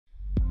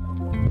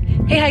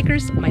Hey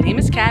hikers, my name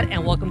is Kat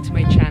and welcome to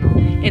my channel.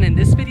 And in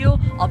this video,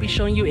 I'll be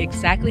showing you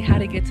exactly how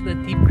to get to the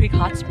Deep Creek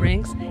Hot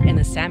Springs in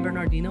the San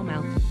Bernardino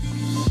Mountains.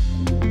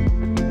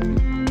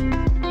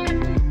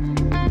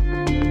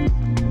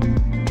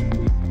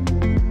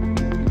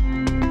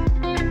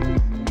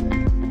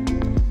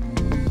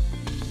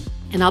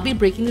 And I'll be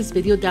breaking this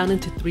video down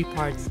into 3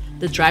 parts: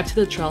 the drive to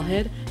the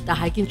trailhead, the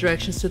hiking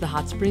directions to the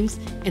hot springs,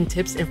 and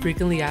tips and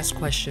frequently asked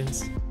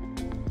questions.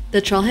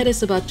 The trailhead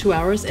is about 2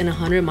 hours and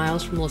 100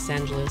 miles from Los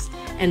Angeles,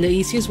 and the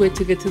easiest way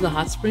to get to the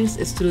hot springs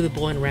is through the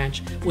Bowen Ranch,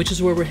 which is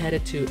where we're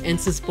headed to.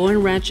 And since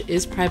Bowen Ranch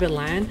is private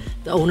land,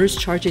 the owners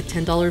charge a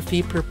 $10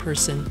 fee per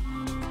person.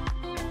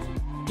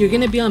 You're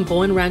going to be on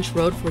Bowen Ranch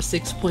Road for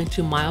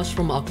 6.2 miles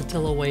from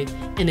Alcatilla Way,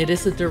 and it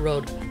is a dirt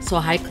road, so a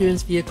high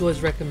clearance vehicle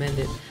is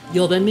recommended.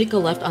 You'll then make a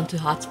left onto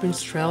Hot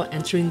Springs Trail,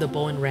 entering the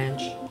Bowen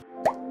Ranch.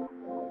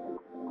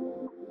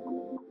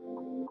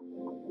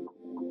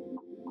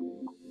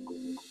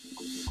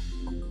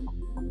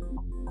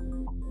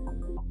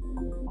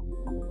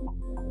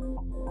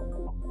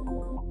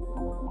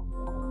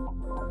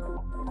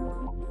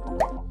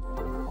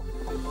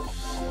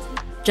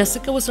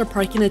 Jessica was our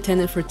parking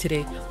attendant for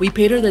today. We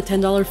paid her the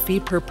 $10 fee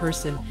per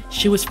person.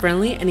 She was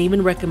friendly and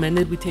even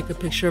recommended we take a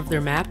picture of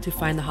their map to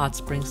find the hot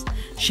springs.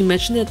 She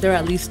mentioned that there are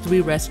at least 3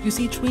 rescues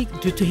each week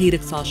due to heat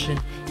exhaustion,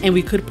 and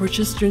we could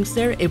purchase drinks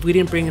there if we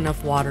didn't bring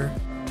enough water.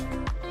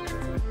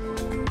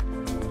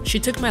 She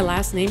took my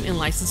last name and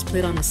license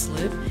plate on a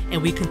slip,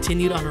 and we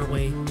continued on our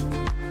way.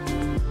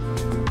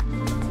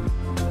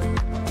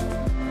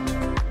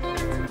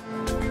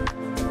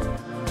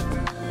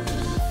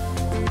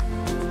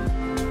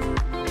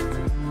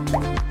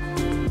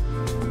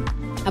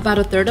 About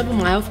a third of a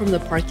mile from the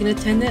parking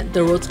attendant,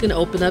 the road's gonna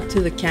open up to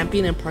the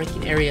camping and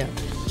parking area.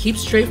 Keep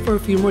straight for a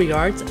few more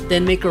yards,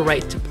 then make a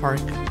right to park.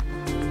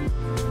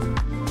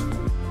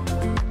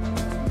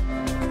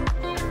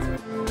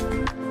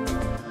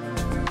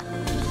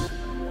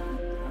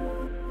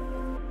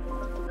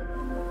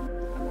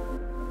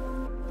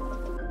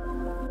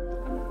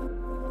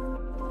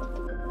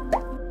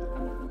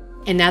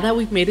 And now that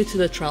we've made it to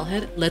the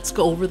trailhead, let's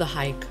go over the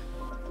hike.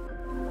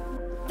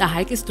 The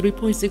hike is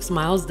 3.6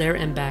 miles there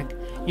and back.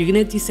 You're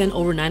gonna descend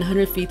over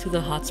 900 feet to the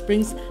hot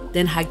springs,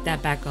 then hike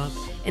that back up,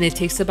 and it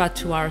takes about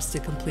 2 hours to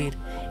complete.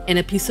 And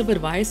a piece of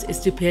advice is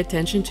to pay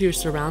attention to your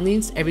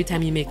surroundings every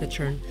time you make a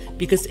turn,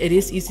 because it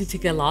is easy to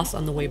get lost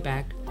on the way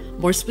back.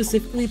 More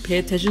specifically, pay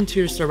attention to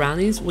your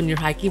surroundings when you're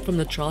hiking from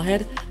the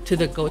trailhead to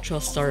the goat trail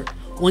start.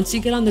 Once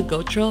you get on the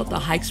goat trail, the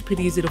hike's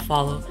pretty easy to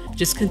follow.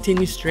 Just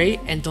continue straight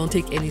and don't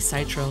take any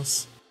side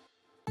trails.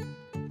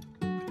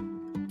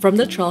 From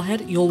the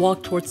trailhead, you'll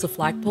walk towards the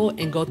flagpole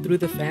and go through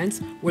the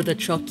fence where the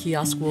trail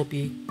kiosk will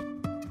be.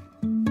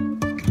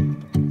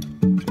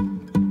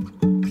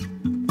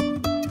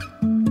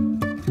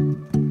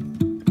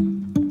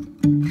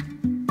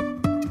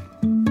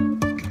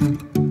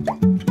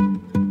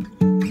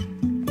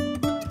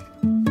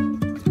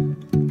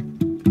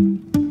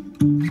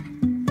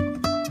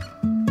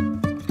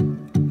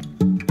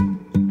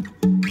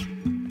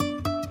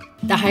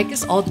 The hike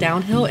is all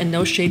downhill and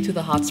no shade to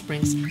the hot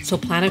springs, so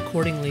plan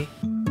accordingly.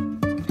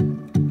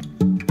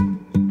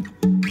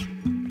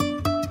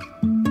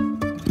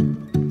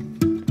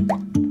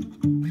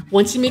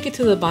 Once you make it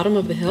to the bottom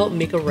of the hill,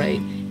 make a right,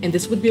 and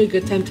this would be a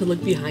good time to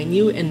look behind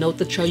you and note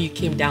the trail you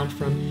came down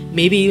from,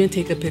 maybe even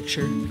take a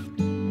picture.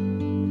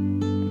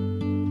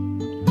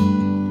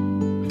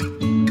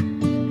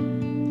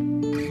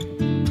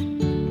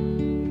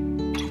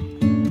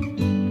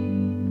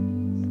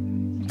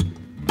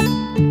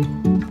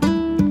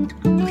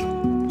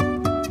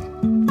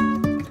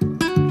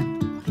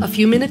 A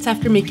few minutes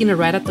after making a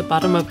right at the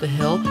bottom of the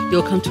hill,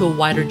 you'll come to a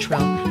wider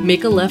trail.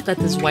 Make a left at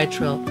this wide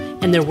trail,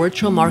 and there were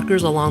trail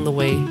markers along the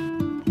way.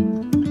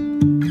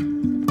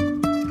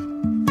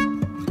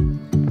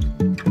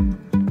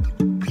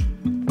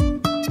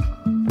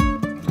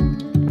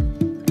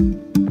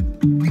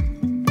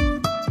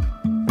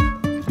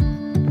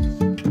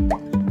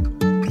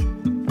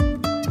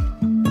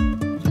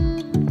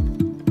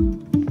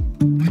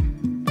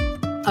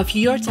 A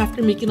few yards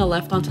after making a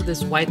left onto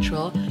this wide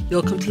trail,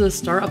 you'll come to the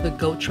start of the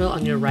goat trail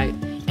on your right.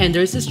 And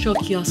there's this trail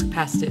kiosk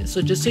past it,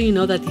 so just so you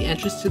know that the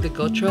entrance to the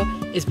goat trail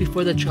is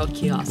before the trail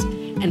kiosk.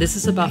 And this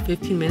is about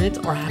 15 minutes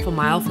or half a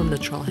mile from the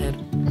trailhead.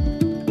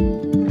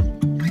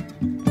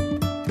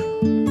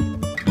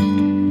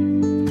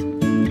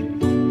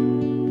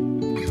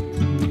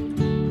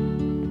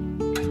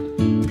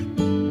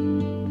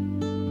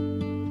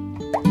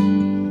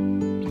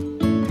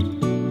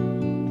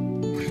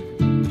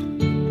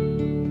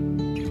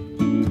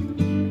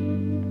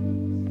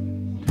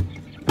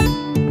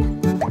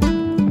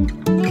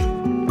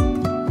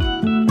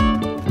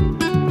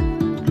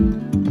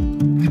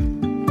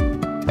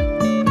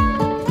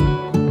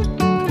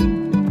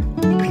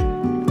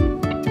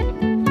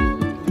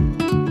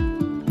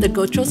 The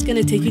goat trail's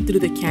gonna take you through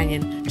the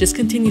canyon. Just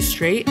continue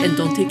straight and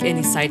don't take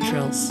any side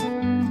trails.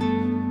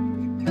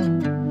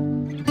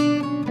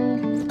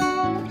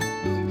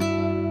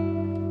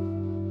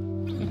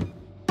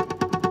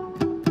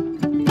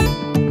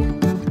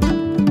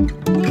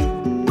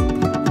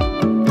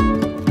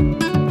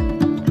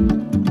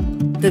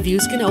 view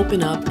is gonna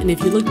open up, and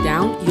if you look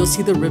down, you'll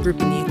see the river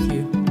beneath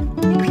you.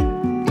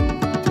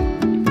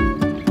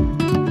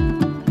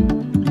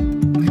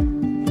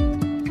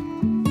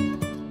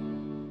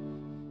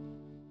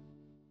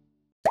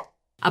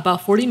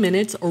 About 40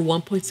 minutes or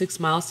 1.6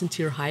 miles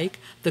into your hike,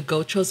 the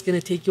GO trail is going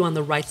to take you on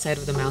the right side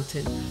of the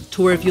mountain,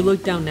 to where if you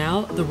look down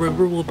now, the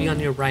river will be on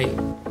your right.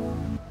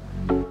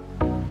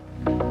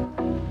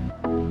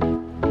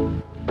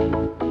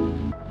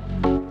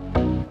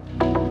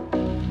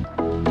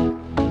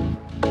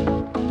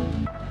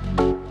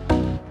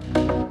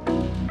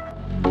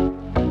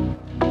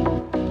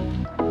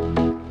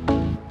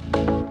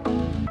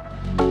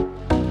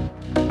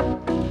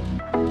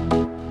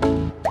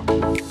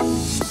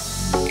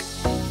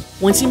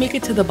 Once you make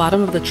it to the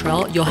bottom of the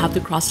trail, you'll have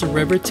to cross the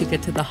river to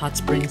get to the hot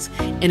springs,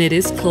 and it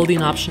is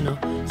clothing optional,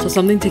 so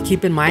something to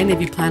keep in mind if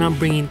you plan on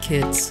bringing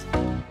kids.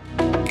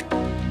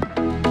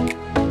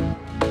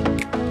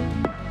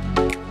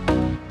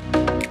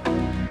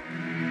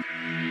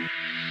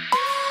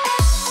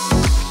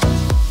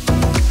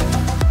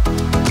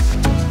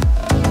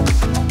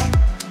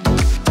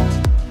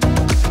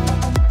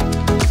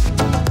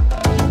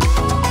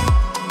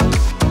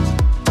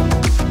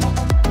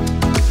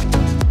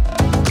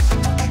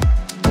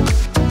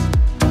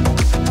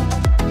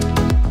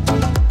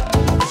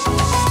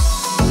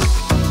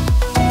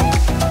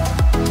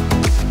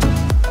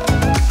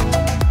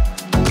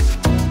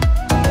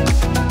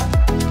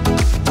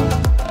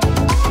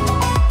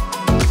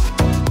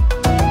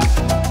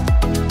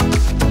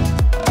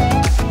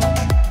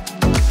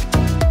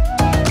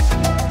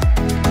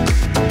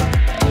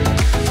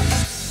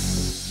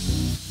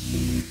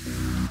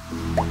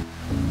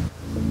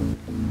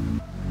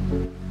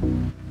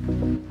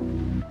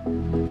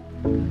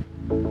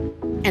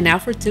 And now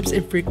for tips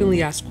and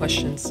frequently asked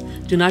questions.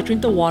 Do not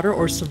drink the water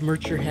or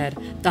submerge your head.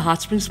 The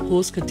hot springs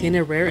pools contain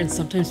a rare and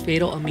sometimes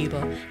fatal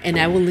amoeba, and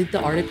I will link the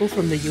article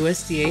from the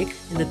USDA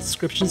in the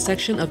description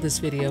section of this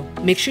video.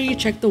 Make sure you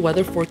check the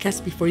weather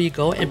forecast before you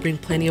go and bring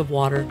plenty of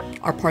water.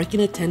 Our parking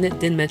attendant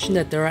did mention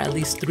that there are at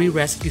least 3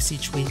 rescues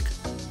each week.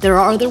 There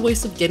are other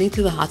ways of getting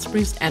to the hot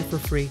springs and for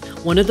free,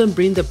 one of them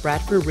being the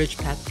Bradford Ridge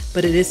Path,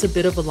 but it is a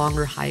bit of a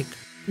longer hike.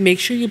 Make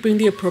sure you bring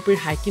the appropriate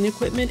hiking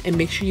equipment and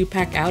make sure you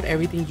pack out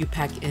everything you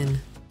pack in.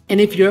 And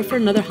if you're up for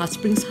another hot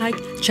springs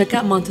hike, check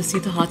out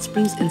Montecito Hot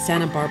Springs in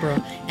Santa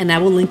Barbara, and I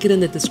will link it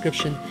in the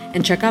description.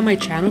 And check out my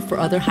channel for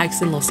other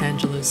hikes in Los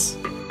Angeles.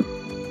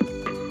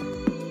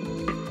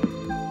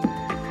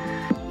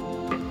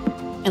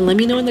 And let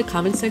me know in the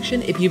comment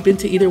section if you've been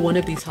to either one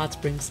of these hot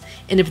springs.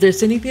 And if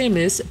there's anything I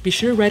missed, be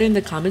sure to write it in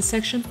the comment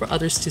section for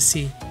others to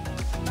see.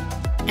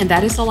 And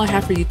that is all I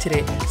have for you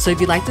today. So if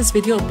you like this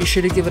video, be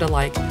sure to give it a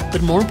like.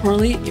 But more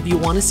importantly, if you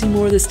want to see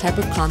more of this type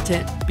of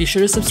content, be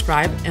sure to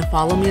subscribe and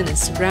follow me on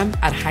Instagram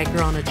at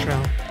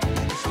HikerOnATrail.